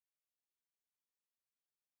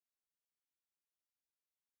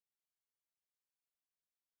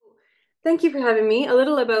Thank you for having me. A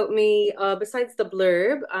little about me, besides the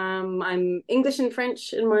blurb. I'm English and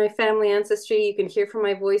French in my family ancestry. You can hear from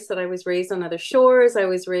my voice that I was raised on other shores. I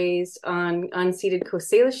was raised on unceded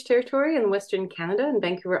Coast Salish territory in Western Canada in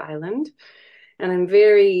Vancouver Island. And I'm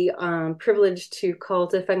very privileged to call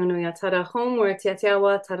Te Whanganui Tara home, where Te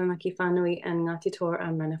Atiawa, Taranaki Whanui, and Ngāti Toa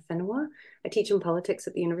a Mana Whenua. I teach in politics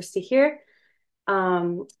at the university here.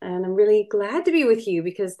 And I'm really glad to be with you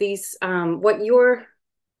because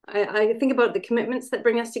I think about the commitments that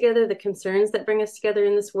bring us together, the concerns that bring us together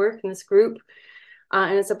in this work, in this group.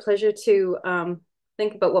 And it's a pleasure to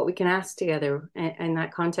think about what we can ask together in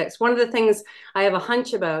that context. One of the things I have a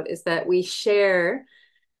hunch about is that we share,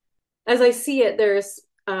 as I see it, there's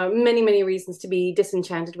many, many reasons to be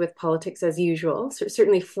disenchanted with politics as usual. So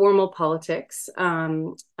certainly formal politics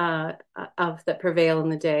that prevail in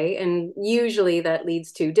the day, and usually that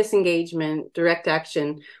leads to disengagement, direct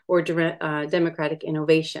action, or democratic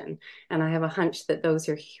innovation. And I have a hunch that those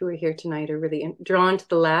who are here tonight are really drawn to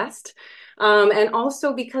the last. And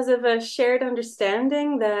also because of a shared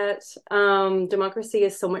understanding that democracy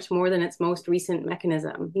is so much more than its most recent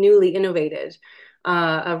mechanism, newly innovated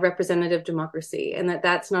of representative democracy, and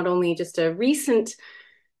that's not only just a recent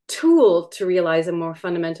tool to realize a more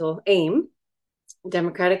fundamental aim,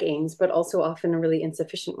 democratic aims, but also often a really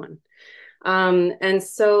insufficient one. And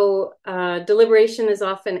so deliberation is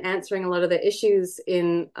often answering a lot of the issues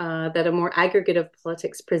that a more aggregative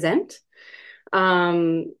politics present.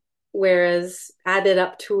 Whereas added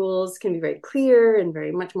up tools can be very clear and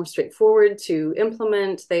very much more straightforward to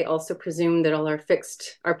implement. They also presume that all our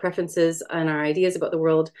preferences and our ideas about the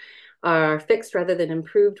world are fixed rather than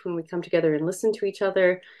improved when we come together and listen to each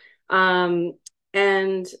other. And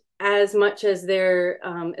as much as their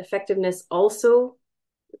effectiveness also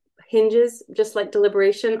hinges, just like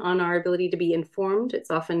deliberation, on our ability to be informed, it's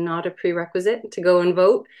often not a prerequisite to go and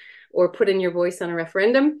vote or put in your voice on a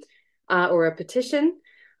referendum or a petition.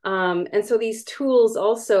 And so these tools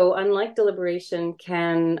also, unlike deliberation,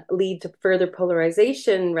 can lead to further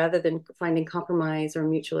polarization rather than finding compromise or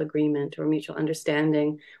mutual agreement or mutual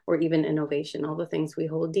understanding or even innovation, all the things we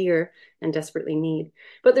hold dear and desperately need.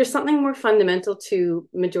 But there's something more fundamental to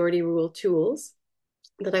majority rule tools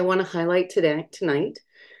that I want to highlight tonight,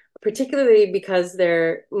 particularly because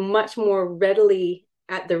they're much more readily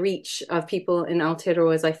at the reach of people in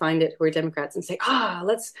Aotearoa, as I find it, who are Democrats, and say,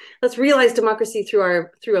 let's realize democracy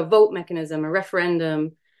through a vote mechanism, a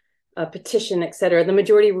referendum, a petition, et cetera, the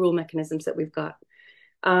majority rule mechanisms that we've got.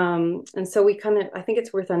 And so I think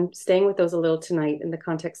it's worth staying with those a little tonight in the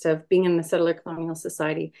context of being in the settler colonial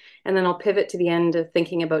society. And then I'll pivot to the end of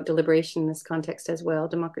thinking about deliberation in this context as well,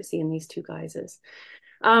 democracy in these two guises.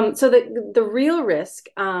 So the real risk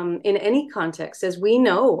in any context, as we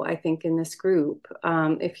know, I think in this group,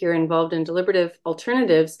 if you're involved in deliberative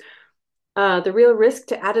alternatives, the real risk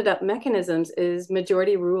to added up mechanisms is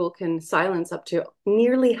majority rule can silence up to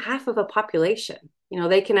nearly half of a population.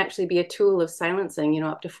 They can actually be a tool of silencing,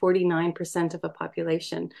 up to 49% of a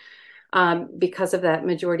population because of that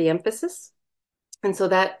majority emphasis. And so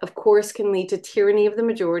that, of course, can lead to tyranny of the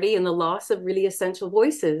majority and the loss of really essential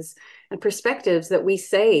voices and perspectives that we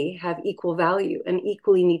say have equal value and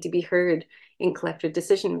equally need to be heard in collective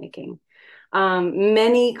decision making.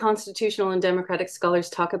 Many constitutional and democratic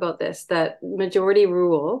scholars talk about this, that majority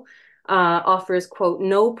rule offers, quote,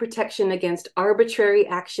 no protection against arbitrary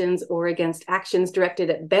actions or against actions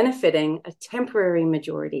directed at benefiting a temporary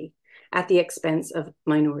majority at the expense of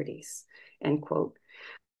minorities, end quote.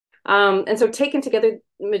 And so taken together,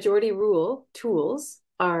 majority rule tools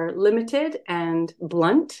are limited and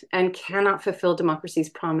blunt and cannot fulfill democracy's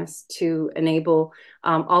promise to enable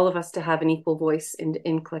all of us to have an equal voice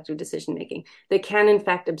in collective decision making. They can, in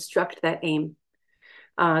fact, obstruct that aim.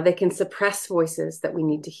 They can suppress voices that we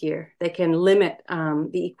need to hear. They can limit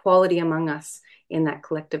the equality among us in that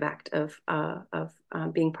collective act of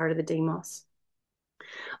being part of the demos.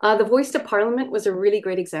 The Voice to Parliament was a really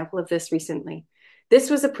great example of this recently. This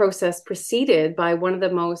was a process preceded by one of the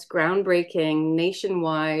most groundbreaking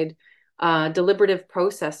nationwide deliberative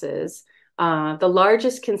processes, the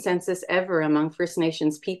largest consensus ever among First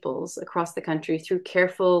Nations peoples across the country through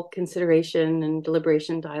careful consideration and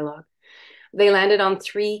deliberation dialogue. They landed on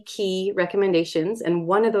 3 key recommendations, and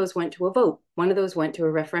one of those went to a vote. One of those went to a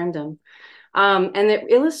referendum. And it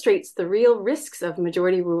illustrates the real risks of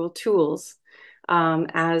majority rule tools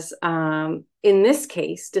as in this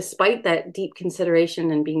case, despite that deep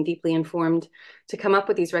consideration and being deeply informed to come up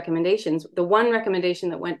with these recommendations, the one recommendation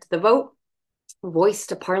that went to the vote, Voice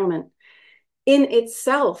to Parliament, in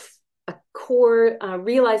itself, a core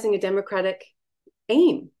realizing a democratic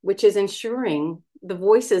aim, which is ensuring the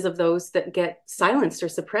voices of those that get silenced or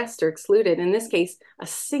suppressed or excluded. In this case, a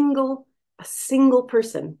single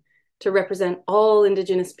person to represent all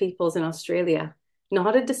Indigenous peoples in Australia.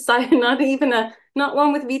 Not not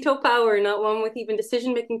one with veto power, not one with even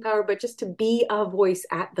decision-making power, but just to be a voice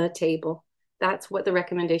at the table. That's what the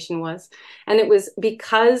recommendation was. And it was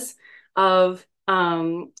because of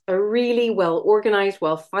a really well-organized,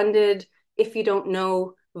 well-funded, if you don't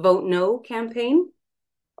know, vote no campaign.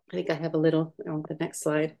 I think I have a little on the next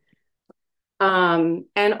slide.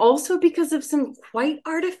 And also because of some quite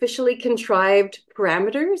artificially contrived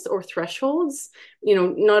parameters or thresholds.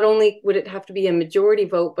 Not only would it have to be a majority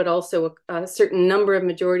vote, but also a certain number of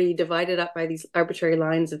majority divided up by these arbitrary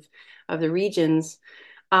lines of the regions,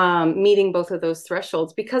 meeting both of those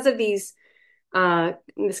thresholds. Because of this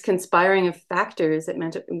conspiring of factors, it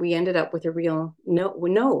meant we ended up with a real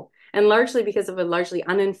no, and largely because of a largely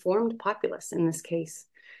uninformed populace in this case.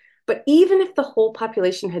 But even if the whole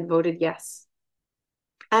population had voted yes,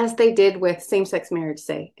 as they did with same-sex marriage,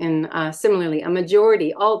 say, and similarly, a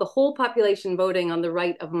majority, the whole population voting on the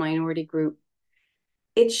right of a minority group,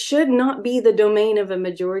 it should not be the domain of a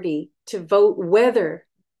majority to vote whether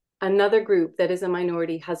another group that is a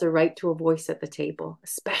minority has a right to a voice at the table,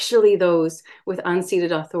 especially those with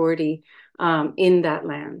unceded authority in that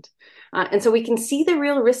land. And so we can see the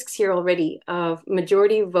real risks here already of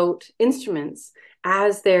majority vote instruments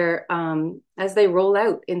as they roll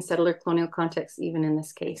out in settler colonial contexts, even in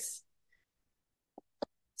this case.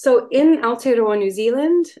 So in Aotearoa, New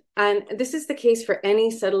Zealand, and this is the case for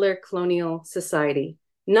any settler colonial society,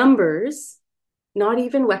 numbers, not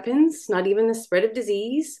even weapons, not even the spread of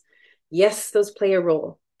disease, yes, those play a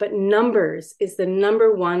role, but numbers is the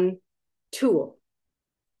number one tool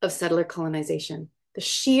of settler colonization. The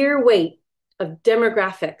sheer weight of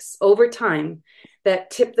demographics over time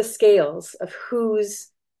that tip the scales of whose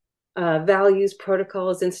values,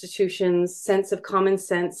 protocols, institutions, sense of common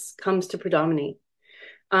sense comes to predominate.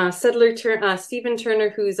 Stephen Turner,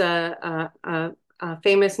 who's a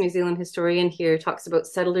famous New Zealand historian here, talks about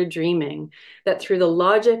settler dreaming, that through the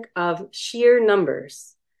logic of sheer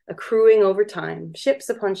numbers accruing over time, ships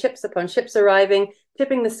upon ships upon ships arriving,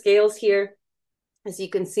 tipping the scales here, as you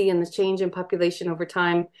can see in the change in population over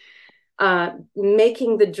time,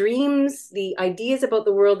 making the dreams, the ideas about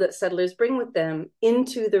the world that settlers bring with them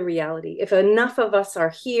into the reality. If enough of us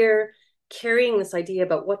are here carrying this idea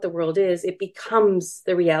about what the world is, it becomes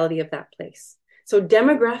the reality of that place. So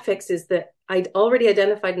demographics is I'd already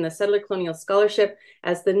identified in the settler colonial scholarship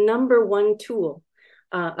as the number one tool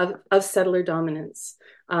of settler dominance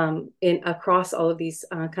across all of these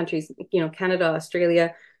countries, Canada,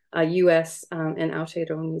 Australia, US, and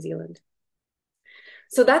Aotearoa, New Zealand.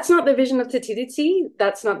 So that's not the vision of Te Tiriti.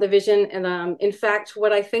 That's not the vision. And in fact,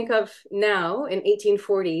 what I think of now in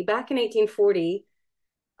 1840, back in 1840,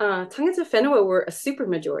 tangata whenua were a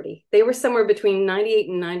supermajority. They were somewhere between 98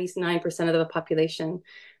 and 99% of the population.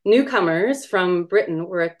 Newcomers from Britain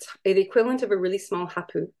were the equivalent of a really small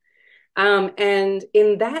hapu. And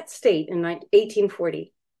in that state, in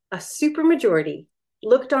 1840, a supermajority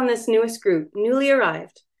looked on this newest group, newly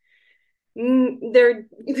arrived. Their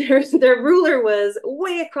ruler was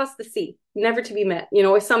way across the sea, never to be met.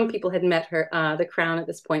 Some people had met her, the crown at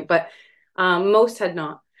this point, but most had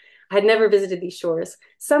not. Had never visited these shores.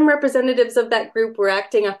 Some representatives of that group were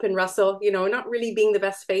acting up in Russell, not really being the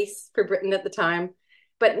best face for Britain at the time.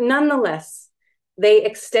 But nonetheless, they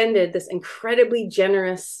extended this incredibly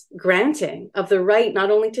generous granting of the right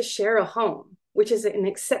not only to share a home, which is an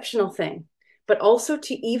exceptional thing, but also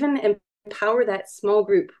to even empower that small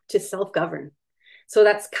group to self-govern. So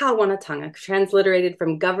that's kawanatanga, transliterated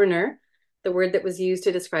from governor, the word that was used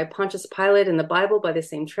to describe Pontius Pilate in the Bible by the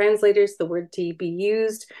same translators, the word to be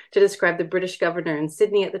used to describe the British governor in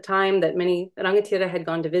Sydney at the time that many rangatira had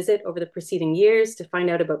gone to visit over the preceding years to find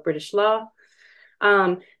out about British law.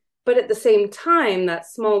 But at the same time, that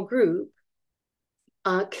small group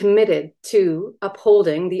committed to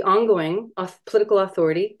upholding the ongoing political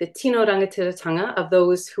authority, the tino rangatiratanga of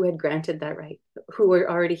those who had granted that right, who were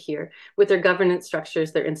already here with their governance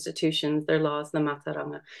structures, their institutions, their laws, the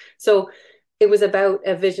mataranga. So it was about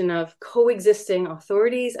a vision of coexisting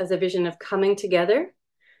authorities as a vision of coming together,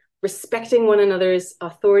 respecting one another's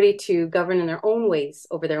authority to govern in their own ways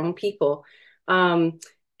over their own people.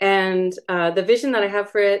 And the vision that I have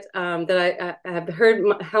for it, that I have heard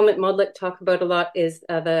Helmut Modlik talk about a lot, is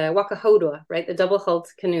the wakahodua, right? The double-hulled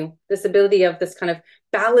canoe. This ability of this kind of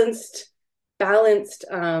balanced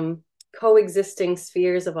coexisting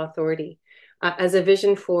spheres of authority as a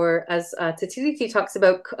vision for, as Tatiliti talks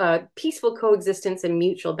about, peaceful coexistence and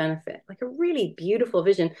mutual benefit, like a really beautiful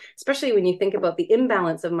vision, especially when you think about the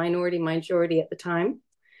imbalance of minority-majority at the time.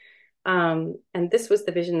 And this was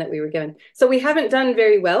the vision that we were given. So we haven't done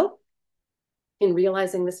very well in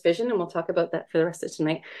realizing this vision, and we'll talk about that for the rest of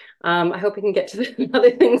tonight. I hope we can get to the other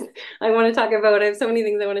things I want to talk about. I have so many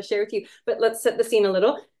things I want to share with you, but let's set the scene a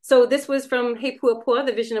little. So this was from He Puapua,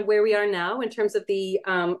 the vision of where we are now in terms of the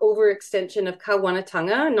overextension of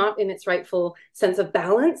Kawanatanga, not in its rightful sense of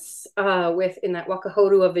balance in that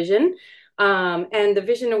Wakahourua vision. And the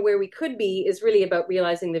vision of where we could be is really about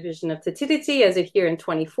realizing the vision of Tatiriti as if here in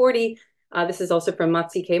 2040. This is also from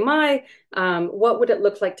Matsi K. Mai. What would it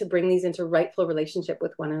look like to bring these into rightful relationship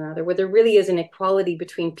with one another, where there really is an equality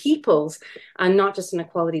between peoples, and not just an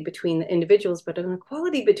equality between the individuals, but an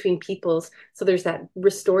equality between peoples. So there's that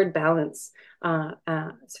restored balance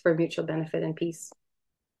for mutual benefit and peace.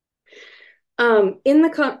 In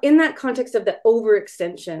that context of the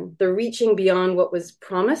overextension, the reaching beyond what was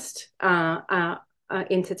promised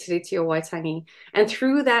into Tiritio Waitangi, and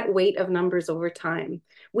through that weight of numbers over time,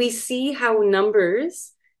 we see how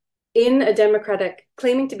numbers in a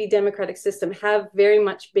claiming to be democratic system have very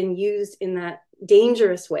much been used in that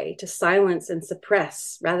dangerous way to silence and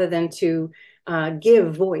suppress rather than to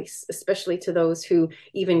give voice, especially to those who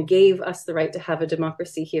even gave us the right to have a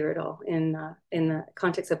democracy here at all. In the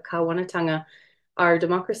context of Kawanatanga, our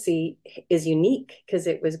democracy is unique because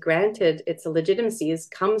it was granted, its legitimacy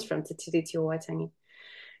comes from Te Tiriti o Waitangi,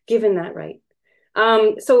 given that right.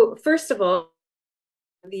 So first of all,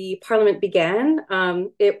 the parliament began.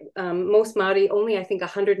 Most Maori, only I think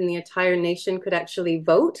 100 in the entire nation could actually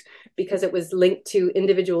vote because it was linked to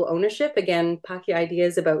individual ownership. Again, Pākehā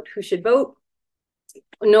ideas about who should vote.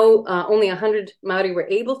 No, only 100 Maori were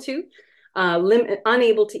able to,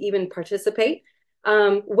 unable to even participate.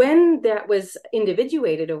 When that was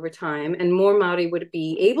individuated over time and more Maori would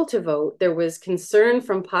be able to vote, there was concern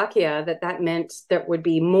from Pākehā that meant there would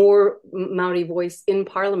be more Maori voice in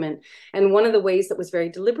Parliament. And one of the ways that was very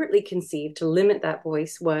deliberately conceived to limit that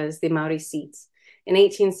voice was the Maori seats. In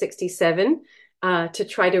 1867, to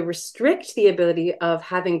try to restrict the ability of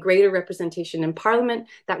having greater representation in Parliament,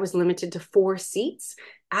 that was limited to 4 seats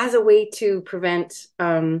as a way to prevent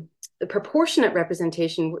the proportionate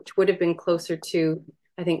representation, which would have been closer to,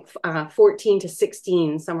 I think, 14 to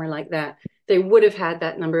 16, somewhere like that. They would have had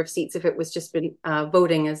that number of seats if it was just been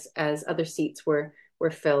voting as other seats were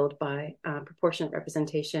filled by proportionate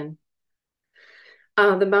representation.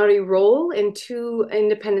 The Maori role in 2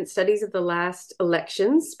 independent studies of the last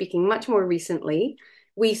elections, speaking much more recently,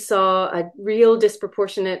 we saw a real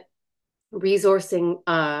disproportionate resourcing,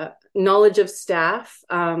 knowledge of staff,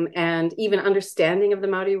 and even understanding of the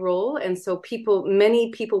Maori role. And so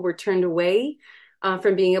many people were turned away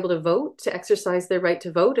from being able to vote, to exercise their right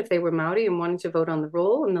to vote if they were Maori and wanted to vote on the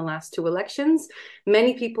roll in the last 2 elections.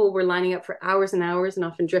 Many people were lining up for hours and hours and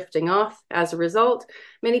often drifting off as a result.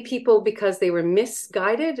 Many people, because they were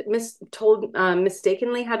misguided, told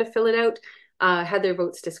mistakenly how to fill it out, had their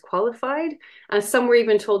votes disqualified. Some were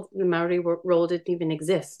even told the Maori role didn't even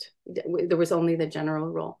exist. There was only the general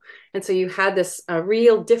role. And so you had this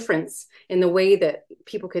real difference in the way that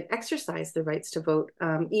people could exercise the rights to vote,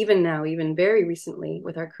 even now, even very recently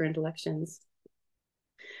with our current elections.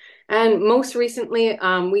 And most recently,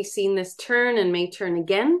 we've seen this turn and may turn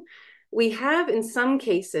again. We have, in some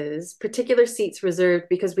cases, particular seats reserved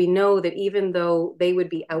because we know that even though they would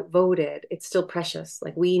be outvoted, it's still precious.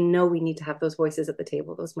 Like, we know we need to have those voices at the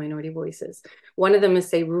table, those minority voices. One of them is,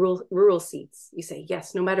 say, rural seats. You say,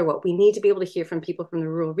 yes, no matter what, we need to be able to hear from people from the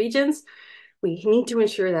rural regions. We need to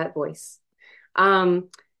ensure that voice.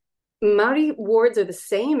 Maori wards are the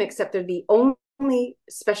same, except they're the only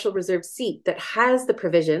special reserved seat that has the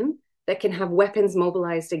provision that can have weapons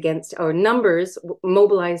mobilized against, or numbers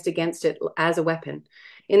mobilized against it as a weapon.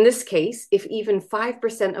 In this case, if even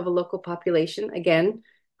 5% of a local population, again,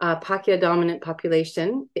 Pākehā dominant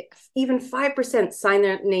population, if even 5% sign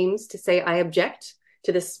their names to say, I object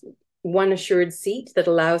to this one assured seat that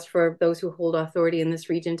allows for those who hold authority in this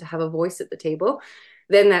region to have a voice at the table,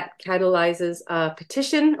 then that catalyzes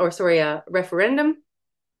a referendum,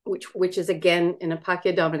 which is again in a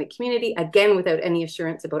Pākehā dominant community, again without any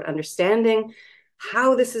assurance about understanding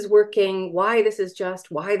how this is working, why this is just,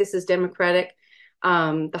 why this is democratic,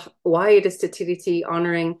 why it is Te Tiriti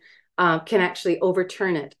honoring, can actually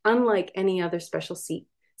overturn it, unlike any other special seat.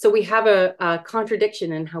 So we have a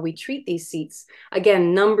contradiction in how we treat these seats.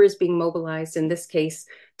 Again, numbers being mobilized in this case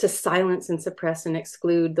to silence and suppress and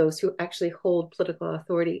exclude those who actually hold political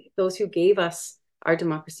authority, those who gave us our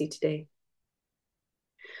democracy today.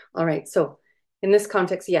 All right, so in this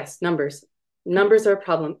context, yes, numbers. Numbers are a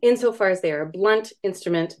problem insofar as they are a blunt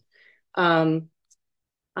instrument, um,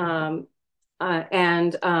 um,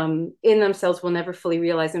 and in themselves will never fully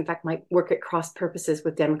realize, in fact, might work at cross purposes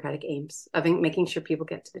with democratic aims of making sure people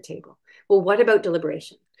get to the table. Well, what about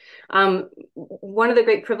deliberation? One of the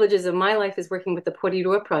great privileges of my life is working with the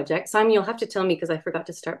Porirua Project. Simon, you'll have to tell me because I forgot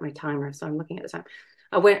to start my timer, so I'm looking at the time.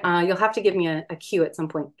 You'll have to give me a cue at some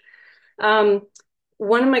point.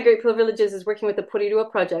 One of my great privileges is working with the Porirua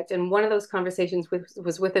Project, and one of those conversations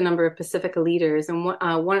was with a number of Pacifica leaders, and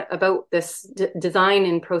one about this design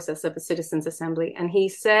and process of a citizens' assembly. And he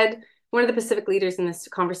said, one of the Pacific leaders in this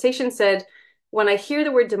conversation said, "When I hear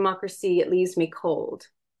the word democracy, it leaves me cold.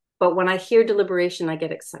 But when I hear deliberation, I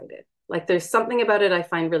get excited. Like there's something about it I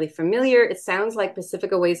find really familiar. It sounds like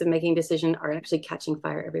Pacifica ways of making decision are actually catching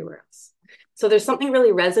fire everywhere else. So there's something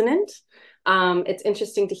really resonant. It's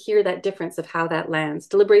interesting to hear that difference of how that lands.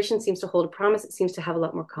 Deliberation seems to hold a promise. It seems to have a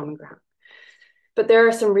lot more common ground. But there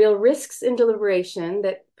are some real risks in deliberation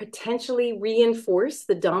that potentially reinforce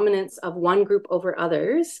the dominance of one group over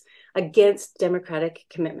others against democratic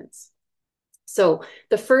commitments. So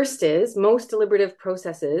the first is most deliberative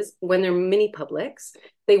processes, when they're mini publics,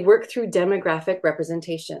 they work through demographic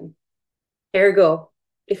representation. Ergo,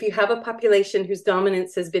 if you have a population whose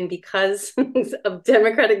dominance has been because of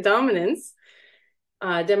democratic dominance,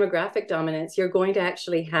 demographic dominance, you're going to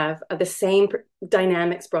actually have the same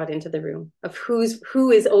dynamics brought into the room of who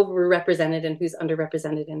is overrepresented and who's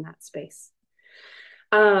underrepresented in that space.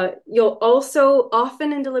 You'll also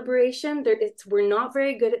often in deliberation, we're not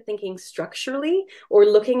very good at thinking structurally or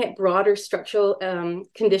looking at broader structural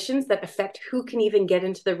conditions that affect who can even get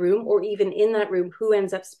into the room, or even in that room, who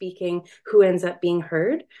ends up speaking, who ends up being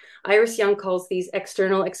heard. Iris Young calls these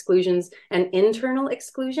external exclusions and internal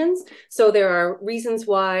exclusions. So there are reasons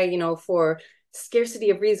why, for scarcity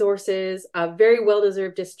of resources, very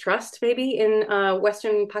well-deserved distrust maybe in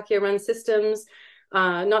Western Pakeha-run systems,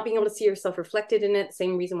 not being able to see yourself reflected in it,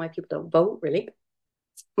 same reason why people don't vote, really,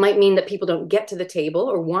 might mean that people don't get to the table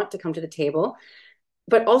or want to come to the table.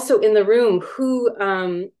 But also in the room,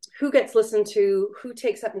 who gets listened to, who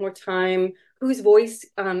takes up more time, whose voice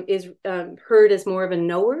is heard as more of a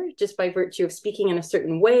knower just by virtue of speaking in a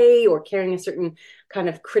certain way or carrying a certain kind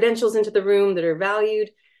of credentials into the room that are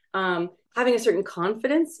valued. Having a certain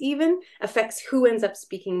confidence even affects who ends up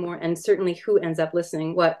speaking more, and certainly who ends up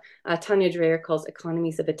listening, what Tanya Dreyer calls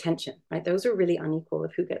economies of attention, right? Those are really unequal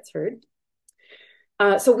of who gets heard.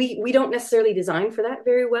 So we don't necessarily design for that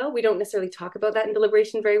very well. We don't necessarily talk about that in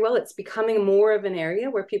deliberation very well. It's becoming more of an area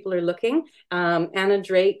where people are looking. Anna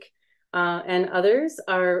Drake and others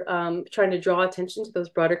are trying to draw attention to those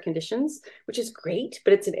broader conditions, which is great,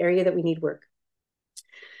 but it's an area that we need work.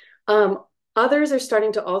 Others are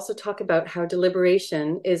starting to also talk about how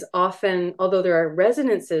deliberation is often, although there are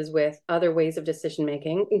resonances with other ways of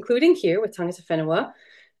decision-making, including here with Tangata Whenua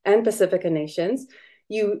and Pacifica nations,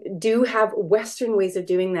 you do have Western ways of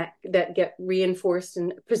doing that that get reinforced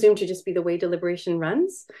and presumed to just be the way deliberation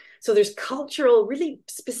runs. So there's cultural, really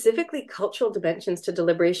specifically cultural dimensions to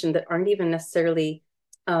deliberation that aren't even necessarily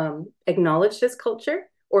acknowledged as culture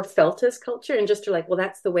or felt as culture, and just are like, well,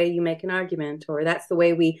 that's the way you make an argument, or that's the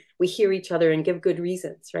way we hear each other and give good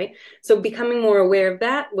reasons, right? So becoming more aware of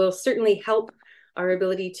that will certainly help our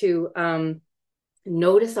ability to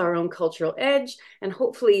notice our own cultural edge, and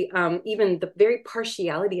hopefully even the very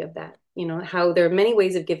partiality of that, how there are many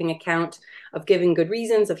ways of giving account, of giving good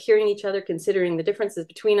reasons, of hearing each other, considering the differences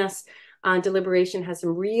between us. Deliberation has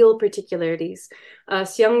some real particularities.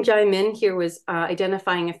 Seung Jae Min here was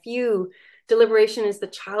identifying a few. Deliberation is the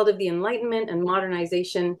child of the Enlightenment and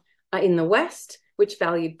modernization in the West, which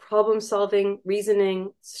valued problem solving,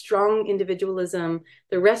 reasoning, strong individualism.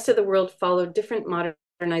 The rest of the world followed different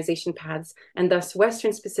modernization paths, and thus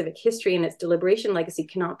Western specific history and its deliberation legacy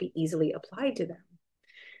cannot be easily applied to them.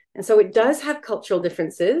 And so it does have cultural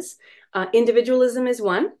differences. Individualism is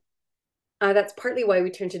one. That's partly why we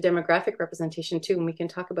turn to demographic representation too, and we can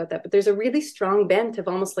talk about that. But there's a really strong bent of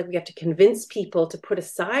almost like we have to convince people to put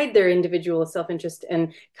aside their individual self-interest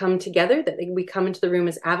and come together, that we come into the room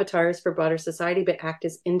as avatars for broader society, but act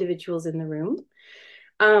as individuals in the room.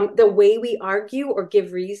 The way we argue or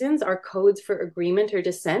give reasons, our codes for agreement or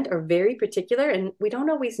dissent are very particular, and we don't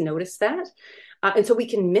always notice that. And so we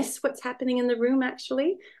can miss what's happening in the room,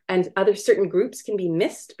 actually, and other certain groups can be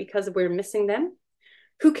missed because we're missing them.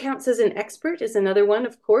 Who counts as an expert is another one,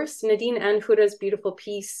 of course. Nadine Anhura's beautiful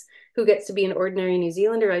piece, Who Gets to Be an Ordinary New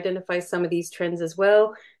Zealander, identifies some of these trends as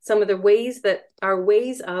well. Some of the ways that our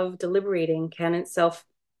ways of deliberating can itself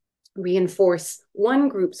reinforce one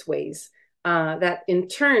group's ways that in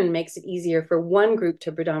turn makes it easier for one group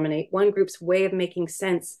to predominate, one group's way of making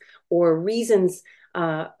sense or reasons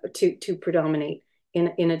to predominate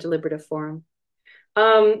in a deliberative forum.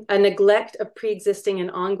 A neglect of pre-existing and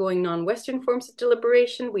ongoing non-Western forms of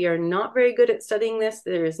deliberation. We are not very good at studying this.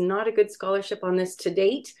 There is not a good scholarship on this to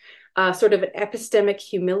date. Sort of an epistemic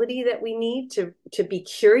humility that we need to be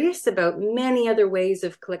curious about many other ways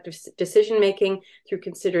of collective decision-making through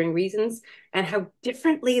considering reasons and how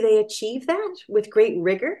differently they achieve that with great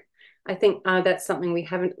rigor. I think that's something we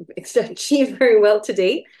haven't achieved very well to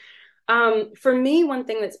date. For me, one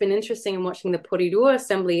thing that's been interesting in watching the Porirua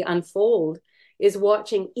Assembly unfold is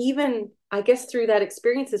watching, even, I guess, through that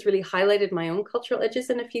experience has really highlighted my own cultural edges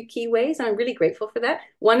in a few key ways. And I'm really grateful for that.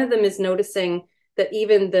 One of them is noticing that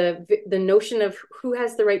even the notion of who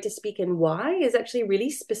has the right to speak and why is actually really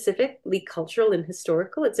specifically cultural and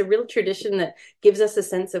historical. It's a real tradition that gives us a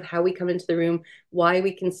sense of how we come into the room, why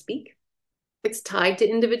we can speak. It's tied to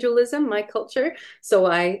individualism, my culture. So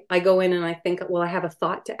I go in and I think, well, I have a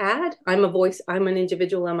thought to add. I'm a voice, I'm an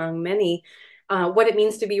individual among many. What it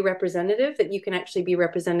means to be representative, that you can actually be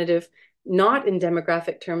representative, not in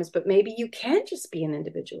demographic terms, but maybe you can't just be an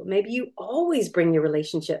individual. Maybe you always bring your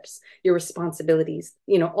relationships, your responsibilities,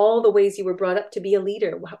 you know, all the ways you were brought up to be a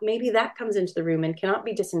leader. Maybe that comes into the room and cannot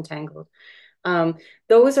be disentangled.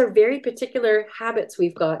 Those are very particular habits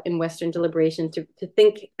we've got in Western deliberation to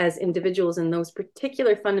think as individuals in those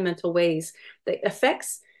particular fundamental ways that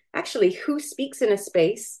affects actually who speaks in a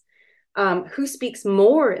space, who speaks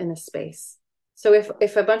more in a space. So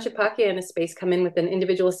if a bunch of Pākehā in a space come in with an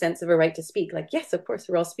individual sense of a right to speak, like, yes, of course,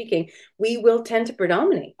 we're all speaking, we will tend to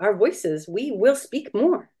predominate our voices. We will speak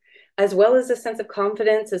more, as well as a sense of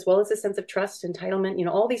confidence, as well as a sense of trust, entitlement, you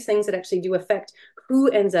know, all these things that actually do affect who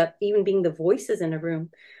ends up even being the voices in a room,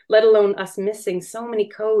 let alone us missing so many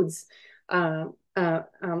codes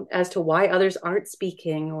as to why others aren't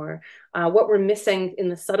speaking or what we're missing in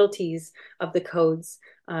the subtleties of the codes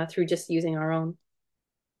through just using our own.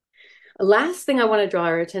 Last thing I want to draw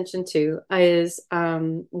our attention to is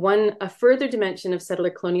a further dimension of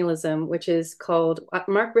settler colonialism, which is called,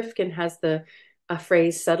 Mark Rifkin has the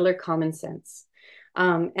phrase settler common sense.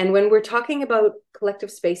 And when we're talking about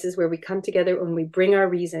collective spaces where we come together, when we bring our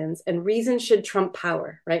reasons, and reason should trump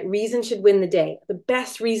power, right? Reason should win the day. The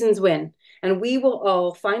best reasons win. And we will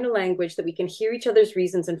all find a language that we can hear each other's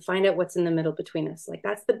reasons and find out what's in the middle between us. Like,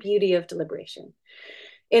 that's the beauty of deliberation.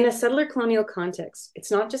 In a settler colonial context, it's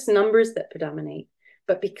not just numbers that predominate,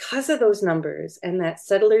 but because of those numbers and that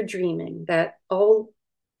settler dreaming, that all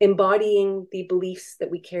embodying the beliefs that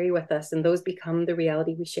we carry with us, and those become the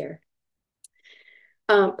reality we share.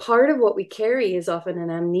 Part of what we carry is often an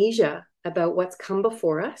amnesia about what's come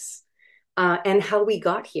before us and how we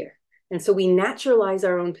got here. And so we naturalize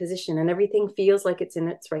our own position and everything feels like it's in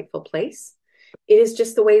its rightful place. It is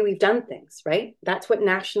just the way we've done things, right? That's what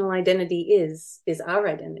national identity is our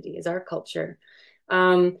identity, is our culture.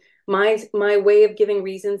 My way of giving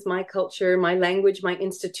reasons, my culture, my language, my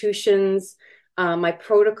institutions, my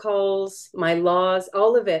protocols, my laws,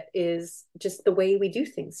 all of it is just the way we do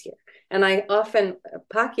things here. And I often,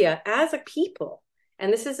 Pākehā, as a people,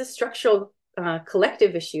 and this is a structural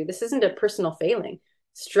collective issue, this isn't a personal failing,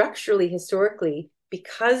 structurally, historically,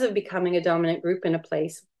 because of becoming a dominant group in a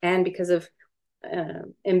place and because of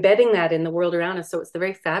embedding that in the world around us, so it's the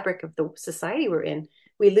very fabric of the society we're in,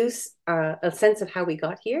 we lose a sense of how we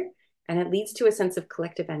got here, and it leads to a sense of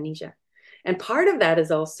collective amnesia. And part of that is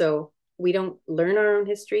also we don't learn our own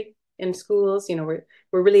history in schools. You know, we're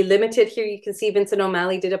really limited here. You can see Vincent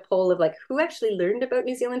O'Malley did a poll of like who actually learned about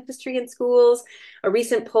New Zealand history in schools. A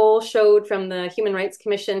recent poll showed from the Human Rights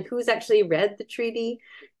Commission who's actually read the treaty.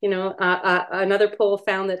 You know, another poll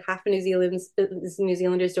found that half of New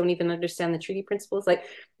Zealanders don't even understand the treaty principles. Like,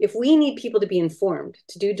 if we need people to be informed,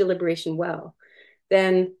 to do deliberation well,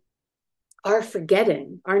 then our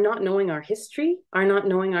forgetting, our not knowing our history, our not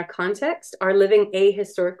knowing our context, our living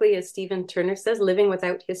ahistorically, as Stephen Turner says, living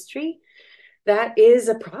without history, that is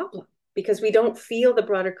a problem because we don't feel the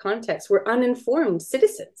broader context. We're uninformed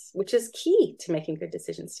citizens, which is key to making good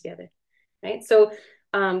decisions together, right? So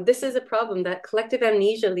this is a problem. That collective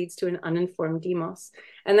amnesia leads to an uninformed demos.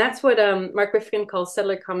 And that's what Mark Rifkin calls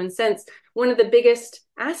settler common sense. One of the biggest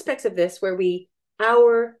aspects of this, where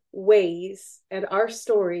our ways and our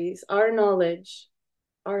stories, our knowledge,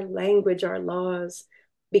 our language, our laws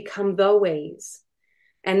become the ways,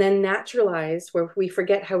 and then naturalize where we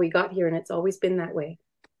forget how we got here, and it's always been that way.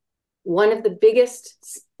 One of the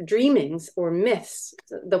biggest dreamings or myths,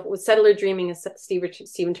 the settler dreaming, as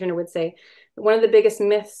Stephen Turner would say, one of the biggest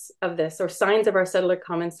myths of this, or signs of our settler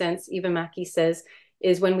common sense, Eva Mackey says,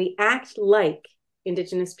 is when we act like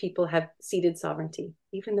Indigenous people have ceded sovereignty,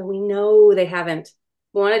 even though we know they haven't.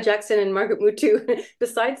 Moana Jackson and Margaret Mutu,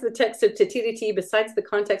 besides the text of Te Tiriti, besides the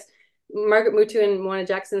context, Margaret Mutu and Moana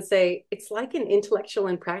Jackson say it's like an intellectual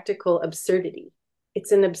and practical absurdity.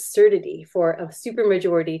 It's an absurdity for a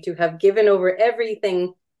supermajority to have given over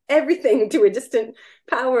everything to a distant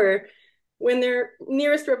power when their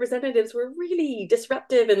nearest representatives were really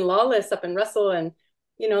disruptive and lawless up in Russell, and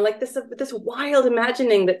like this wild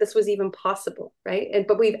imagining that this was even possible, right?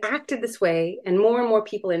 But we've acted this way, and more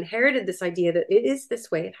people inherited this idea that it is this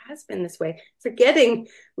way, it has been this way, forgetting,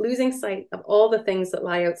 losing sight of all the things that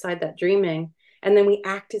lie outside that dreaming, and then we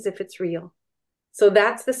act as if it's real. So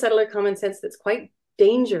that's the settler common sense that's quite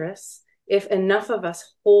dangerous if enough of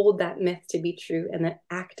us hold that myth to be true and then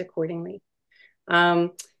act accordingly.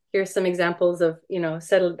 Here's some examples of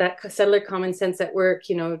settler common sense at work.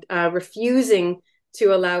 Refusing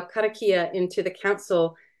to allow karakia into the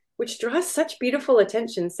council, which draws such beautiful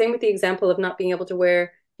attention. Same with the example of not being able to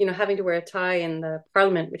wear, having to wear a tie in the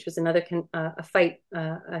parliament, which was another a fight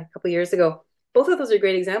a couple of years ago. Both of those are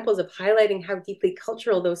great examples of highlighting how deeply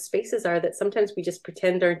cultural those spaces are that sometimes we just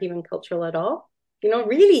pretend aren't even cultural at all.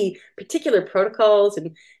 Really particular protocols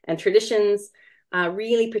and traditions,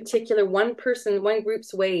 really particular one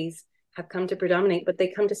group's ways have come to predominate, but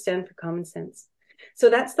they come to stand for common sense. So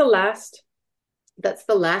that's the last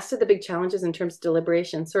of the big challenges in terms of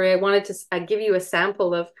deliberation. Sorry, I wanted to give you a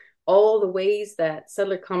sample of all the ways that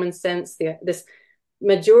settler common sense, this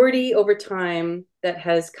majority over time that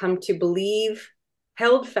has come to believe,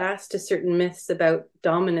 held fast to certain myths about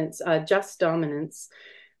dominance, just dominance,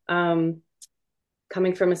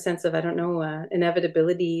 coming from a sense of,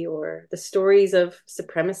 inevitability, or the stories of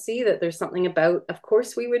supremacy, that there's something about, of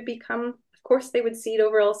course they would cede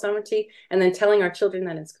overall sovereignty, and then telling our children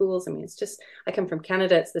that in schools. It's just, I come from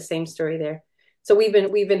Canada, it's the same story there. So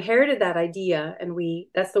we've inherited that idea, and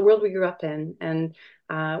that's the world we grew up in. And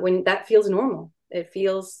when that feels normal, it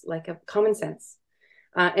feels like a common sense.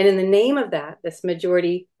 And in the name of that, this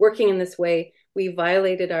majority working in this way, we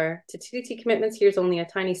violated our Te Tiriti commitments. Here's only a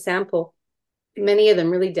tiny sample. Many of them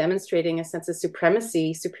really demonstrating a sense of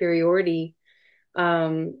supremacy, superiority,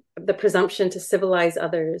 the presumption to civilize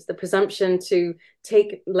others, the presumption to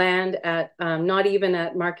take land at not even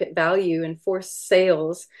at market value and force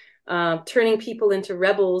sales, turning people into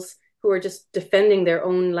rebels who are just defending their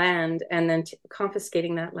own land and then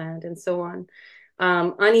confiscating that land, and so on.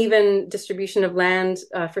 Uneven distribution of land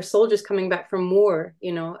for soldiers coming back from war,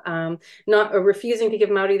 not refusing to give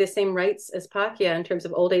Māori the same rights as Pākehā in terms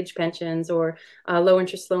of old age pensions or low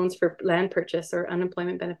interest loans for land purchase or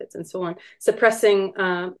unemployment benefits, and so on. Suppressing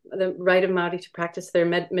the right of Māori to practice their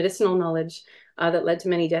medicinal knowledge that led to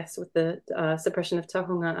many deaths with the suppression of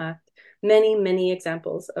Tahunga Act. Many, many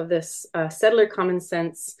examples of this settler common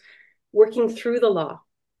sense working through the law,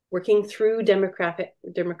 working through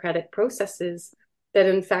democratic processes that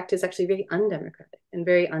in fact is actually very undemocratic and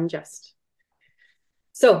very unjust.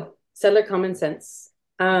 So, settler common sense.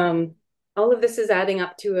 All of this is adding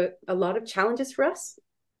up to a lot of challenges for us.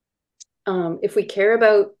 If we care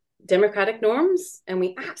about democratic norms, and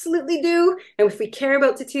we absolutely do, and if we care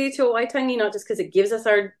about Te Tiriti o Waitangi, not just because it gives us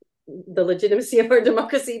the legitimacy of our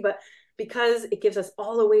democracy, but because it gives us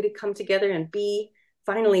all a way to come together and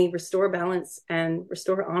finally restore balance and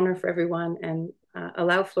restore honor for everyone, and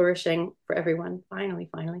allow flourishing for everyone. Finally.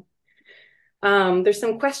 There's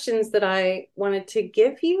some questions that I wanted to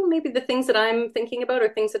give you, maybe the things that I'm thinking about or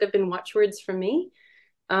things that have been watchwords for me.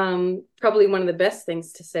 Probably one of the best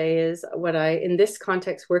things to say is what in this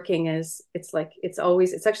context working is, it's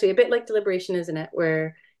actually a bit like deliberation, isn't it?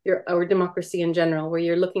 Where or democracy in general, where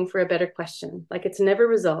you're looking for a better question. Like, it's never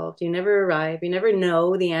resolved. You never arrive. You never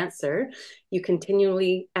know the answer. You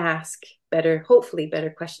continually ask hopefully better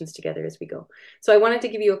questions together as we go. So I wanted to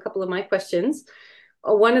give you a couple of my questions.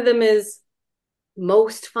 One of them is,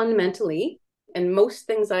 most fundamentally, and most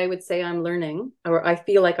things I would say I'm learning, or I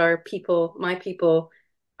feel like my people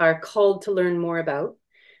are called to learn more about,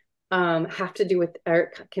 have to do with,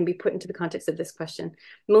 or can be put into the context of this question.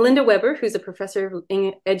 Melinda Weber, who's a professor of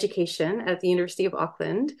education at the University of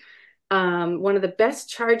Auckland, one of the best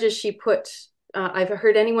charges she put, I've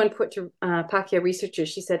heard anyone put to Pākehā researchers,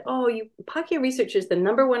 she said, Pākehā researchers, the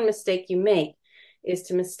number one mistake you make is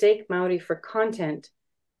to mistake Māori for content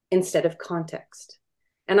instead of context.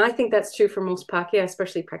 And I think that's true for most Pākehā,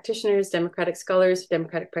 especially practitioners, democratic scholars,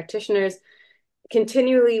 democratic practitioners.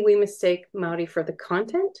 Continually, we mistake Māori for the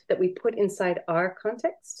content that we put inside our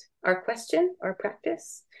context, our question, our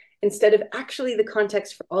practice, instead of actually the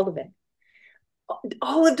context for all of it.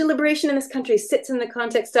 All of deliberation in this country sits in the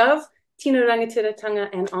context of tino rangatiratanga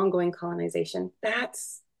and ongoing colonization.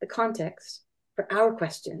 That's the context for our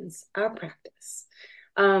questions, our practice.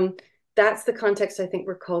 Um, that's the context I think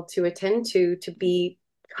we're called to attend to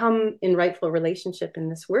become in rightful relationship in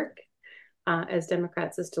this work as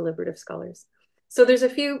Democrats, as deliberative scholars. So there's a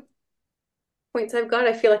few points I've got.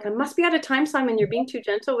 I feel like I must be out of time, Simon. You're being too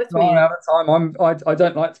gentle with No, I'm me. out of time. I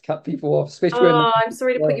don't like to cut people off, especially when Oh, I'm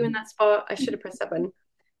sorry to put you in that spot. I should have pressed that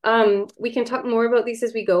button. We can talk more about these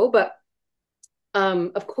as we go, but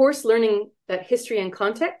of course, learning that history and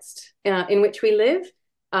context in which we live.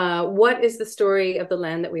 What is the story of the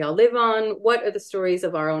land that we all live on? What are the stories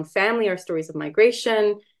of our own family, our stories of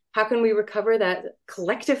migration? How can we recover that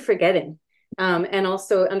collective forgetting and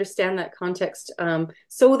also understand that context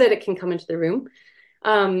so that it can come into the room?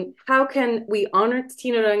 How can we honor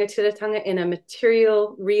Tino Rangatiratanga in a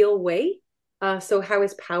material, real way? So how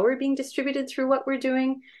is power being distributed through what we're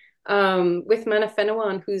doing? With Mana Whenua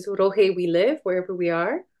on whose rohe we live, wherever we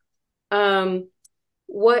are. Um,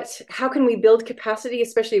 how can we build capacity,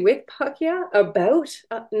 especially with Pakya, about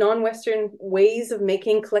non-Western ways of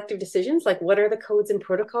making collective decisions? Like what are the codes and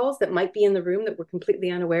protocols that might be in the room that we're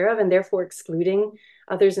completely unaware of and therefore excluding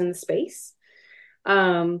others in the space?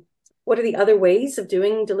 What are the other ways of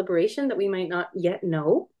doing deliberation that we might not yet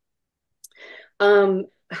know?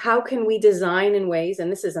 How can we design in ways, and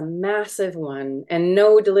this is a massive one, and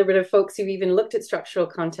no deliberative folks who've even looked at structural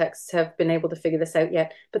contexts have been able to figure this out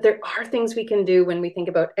yet, but there are things we can do when we think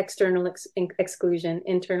about external exclusion,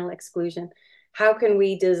 internal exclusion. How can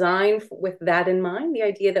we design with that in mind, the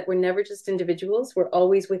idea that we're never just individuals, we're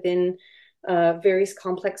always within various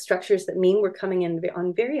complex structures that mean we're coming in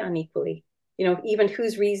on very unequally, even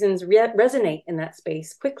whose reasons resonate in that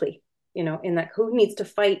space quickly, in that who needs to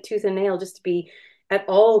fight tooth and nail just to be at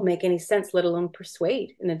all make any sense, let alone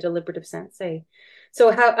persuade in a deliberative sense, say.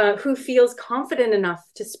 So who feels confident enough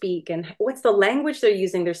to speak and what's the language they're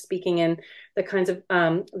using, they're speaking in, the kinds of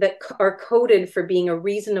that are coded for being a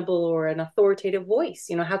reasonable or an authoritative voice.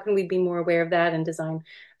 How can we be more aware of that and design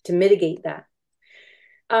to mitigate that?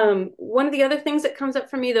 One of the other things that comes up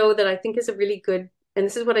for me though that I think is a really good, and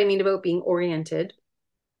this is what I mean about being oriented,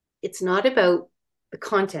 it's not about the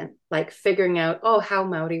content, like figuring out, oh, how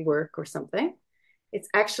Maori work or something. It's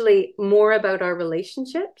actually more about our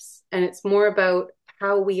relationships and it's more about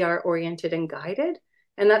how we are oriented and guided.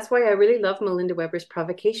 And that's why I really love Melinda Weber's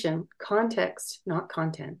provocation, context, not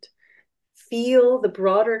content. Feel the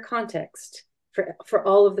broader context for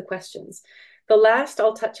all of the questions. The last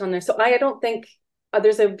I'll touch on there. So I don't think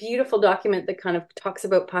there's a beautiful document that kind of talks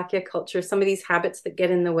about Pakya culture, some of these habits that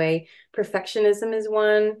get in the way. Perfectionism is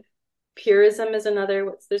one, purism is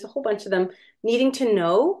another. There's a whole bunch of them. Needing to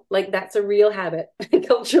know, like that's a real habit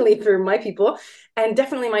culturally for my people, and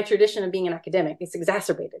definitely my tradition of being an academic. It's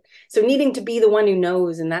exacerbated. So needing to be the one who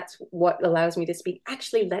knows, and that's what allows me to speak.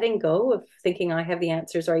 Actually, letting go of thinking I have the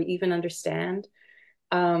answers or I even understand.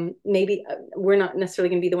 Maybe we're not necessarily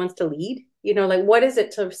going to be the ones to lead. Like what is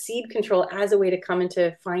it to cede control as a way to come and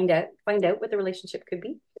to find out what the relationship could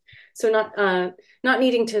be. So not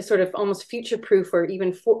needing to sort of almost future proof or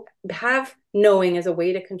even have knowing as a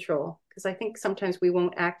way to control, because I think sometimes we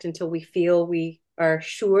won't act until we feel we are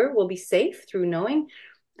sure we'll be safe through knowing.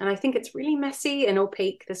 And I think it's really messy and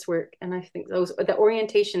opaque, this work. And I think the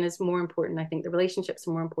orientation is more important. I think the relationships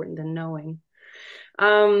are more important than knowing.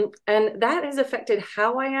 And that has affected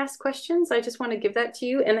how I ask questions. I just want to give that to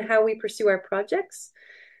you and how we pursue our projects.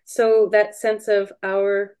 So that sense of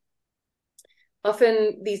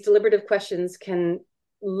often these deliberative questions can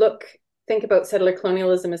think about settler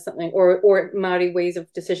colonialism as something, or Maori ways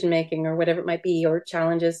of decision making, or whatever it might be, or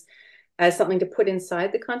challenges as something to put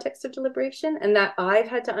inside the context of deliberation. And that I've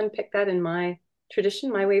had to unpick that in my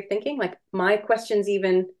tradition, my way of thinking. Like my questions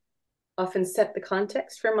even often set the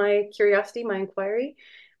context for my curiosity, my inquiry.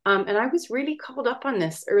 And I was really called up on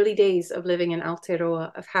this early days of living in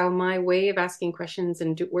Aotearoa, of how my way of asking questions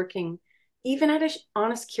and working, even out of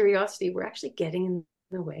honest curiosity, were actually getting in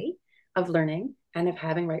the way of learning and of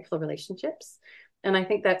having rightful relationships. And I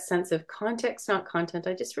think that sense of context, not content,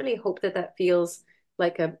 I just really hope that feels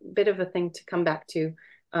like a bit of a thing to come back to,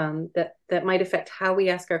 that might affect how we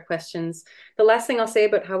ask our questions. The last thing I'll say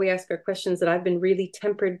about how we ask our questions that I've been really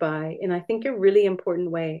tempered by, in I think a really important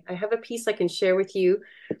way. I have a piece I can share with you.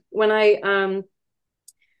 When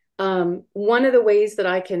one of the ways that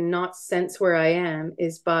I can not sense where I am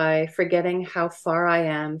is by forgetting how far I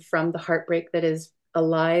am from the heartbreak that is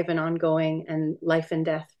alive and ongoing, and life and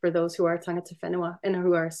death for those who are tangata whenua and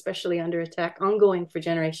who are especially under attack, ongoing for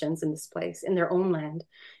generations in this place, in their own land.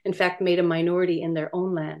 In fact, made a minority in their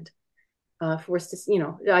own land. Forced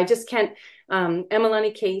to, I just can't.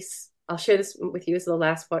 Emalani Case, I'll share this with you as the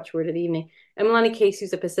last watchword of the evening. Emalani Case,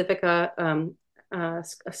 who's a Pacifica a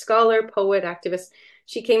scholar, poet, activist.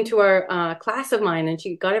 She came to our class of mine and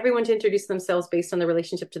she got everyone to introduce themselves based on the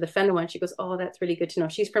relationship to the whenua. And she goes, "Oh, that's really good to know."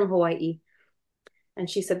 She's from Hawaii. And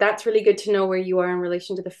she said, "That's really good to know where you are in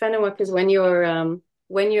relation to the whenua, because when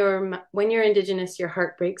you're indigenous, your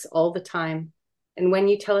heart breaks all the time. And when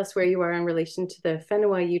you tell us where you are in relation to the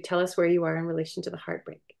whenua, you tell us where you are in relation to the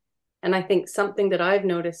heartbreak." And I think something that I've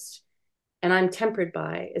noticed and I'm tempered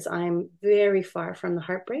by is I'm very far from the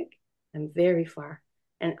heartbreak. I'm very far.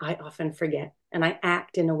 And I often forget. And I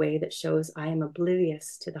act in a way that shows I am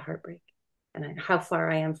oblivious to the heartbreak and how far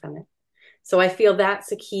I am from it. So I feel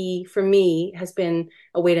that's a key for me, has been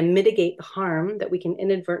a way to mitigate the harm that we can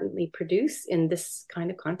inadvertently produce in this kind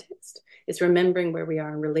of context, is remembering where we are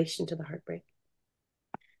in relation to the heartbreak.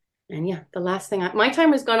 And yeah, the last thing, my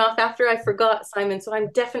timer's gone off after I forgot, Simon, so I'm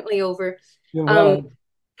definitely over. Yeah, Um, well,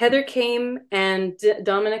 Heather came and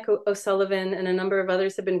Dominic O'Sullivan and a number of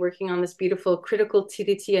others have been working on this beautiful critical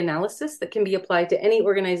TDT analysis that can be applied to any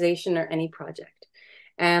organization or any project.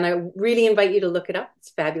 And I really invite you to look it up. It's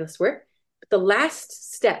fabulous work. But the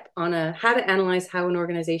last step on how to analyze how an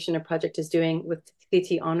organization or project is doing with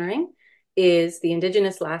TDT honoring is the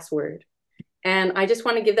Indigenous last word. And I just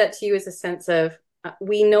want to give that to you as a sense of,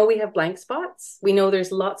 we know we have blank spots. We know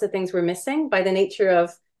there's lots of things we're missing by the nature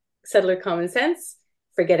of settler common sense,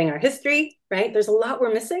 forgetting our history, right? There's a lot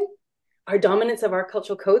we're missing. Our dominance of our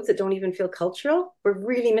cultural codes that don't even feel cultural. We're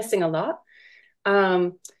really missing a lot.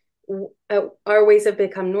 Um, our ways have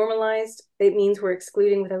become normalized. It means we're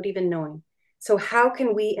excluding without even knowing. So how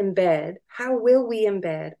will we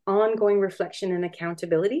embed ongoing reflection and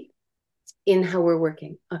accountability in how we're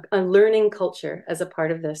working, a learning culture as a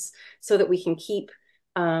part of this, so that we can keep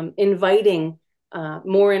inviting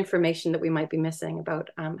more information that we might be missing about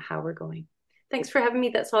how we're going. Thanks for having me.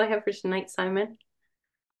 That's all I have for tonight, Simon.